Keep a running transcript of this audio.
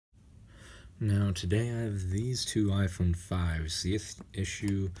Now today I have these two iPhone 5s. The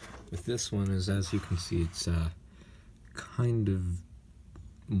issue with this one is, as you can see, it's kind of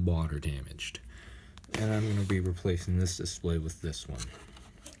water damaged. And I'm going to be replacing this display with this one.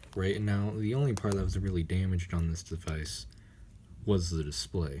 Right now, the only part that was really damaged on this device was the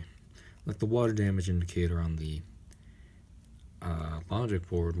display. Like, the water damage indicator on the logic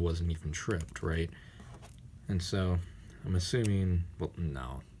board wasn't even tripped, right? And so, I'm assuming, well,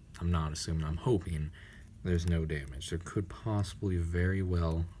 no, I'm not assuming, I'm hoping there's no damage. There could possibly very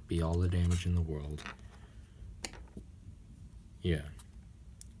well be all the damage in the world. Yeah.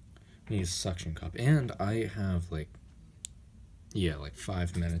 I need a suction cup. And I have, like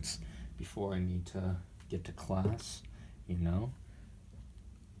 5 minutes before I need to get to class, you know?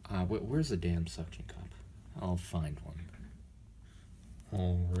 Where's the damn suction cup? I'll find one.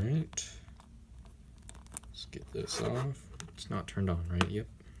 Alright. Let's get this off. It's not turned on, right? Yep.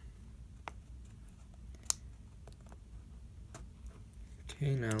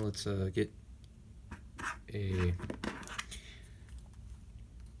 Okay, now let's get a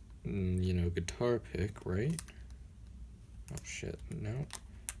guitar pick, right? Oh shit, no.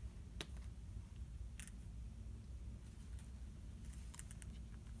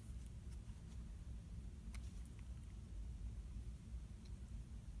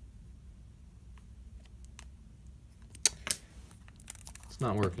 It's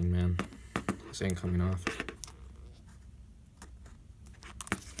not working, man. This ain't coming off.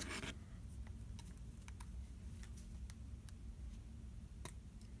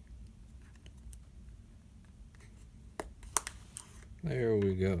 There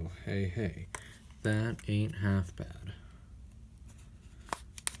we go. Hey, that ain't half bad.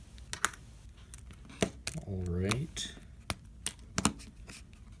 Alright.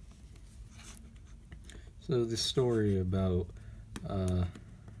 So the story about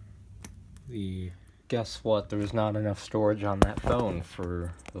guess what? There's not enough storage on that phone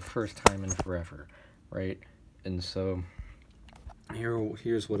for the first time in forever, right? And so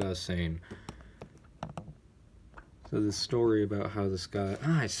here's what I was saying. So the story about how this guy...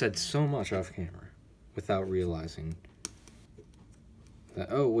 I said so much off camera without realizing that...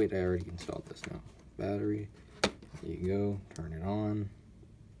 Oh, wait, I already installed this now. Battery. There you go. Turn it on.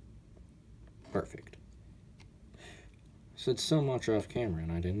 Perfect. I said so much off camera,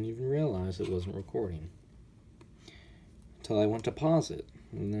 and I didn't even realize it wasn't recording. Until I went to pause it.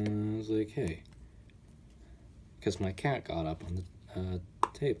 And then I was like, hey. Because my cat got up on the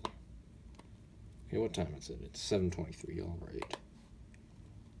table. Okay, what time is it? It's 7:23, alright.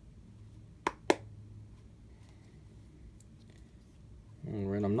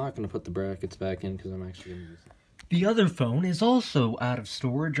 Alright, I'm not going to put the brackets back in because I'm actually going to use it. The other phone is also out of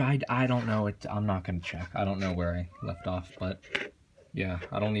storage. I don't know. I'm not going to check. I don't know where I left off, but yeah,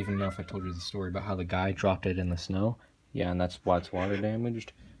 I don't even know if I told you the story about how the guy dropped it in the snow. Yeah, and that's why it's water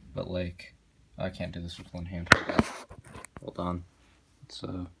damaged. But, like, I can't do this with one hand. Hold on. Let's,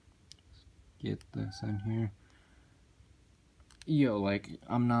 get this in here. Yo, like,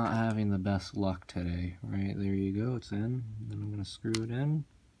 I'm not having the best luck today. Right, there you go, it's in. Then I'm gonna screw it in.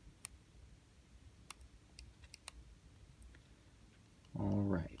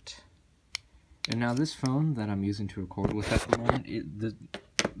 Alright. And now this phone that I'm using to record with at the moment, the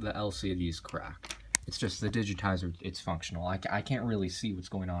LCD is cracked. It's just the digitizer, it's functional. I can't really see what's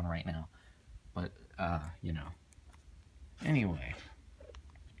going on right now. But, you know. Anyway.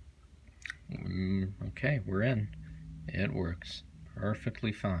 Okay, we're in. It works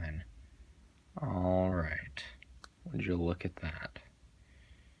perfectly fine. Alright. Would you look at that?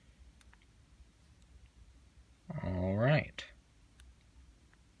 Alright.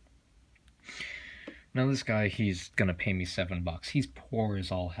 Now this guy, he's gonna pay me $7. He's poor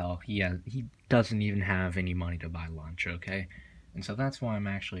as all hell. He doesn't even have any money to buy lunch, okay? And so that's why I'm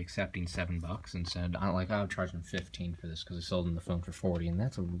actually accepting $7 instead. I would charge him $15 for this because I sold him the phone for $40, and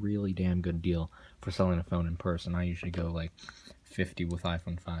that's a really damn good deal for selling a phone in person. I usually go like $50 with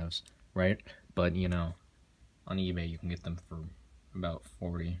iPhone 5s, right? But you know, on eBay you can get them for about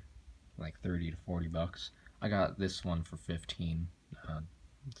 $40, like $30 to $40. I got this one for $15.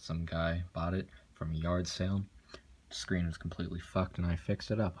 Some guy bought it from a yard sale. The screen was completely fucked, and I fixed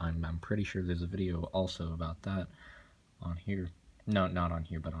it up. I'm pretty sure there's a video also about that on here. No, not on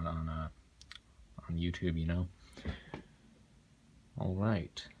here, but on YouTube, you know.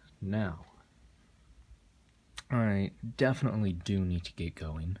 Alright, now, I definitely do need to get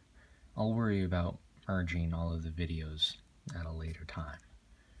going. I'll worry about merging all of the videos at a later time.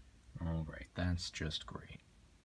 Alright, that's just great.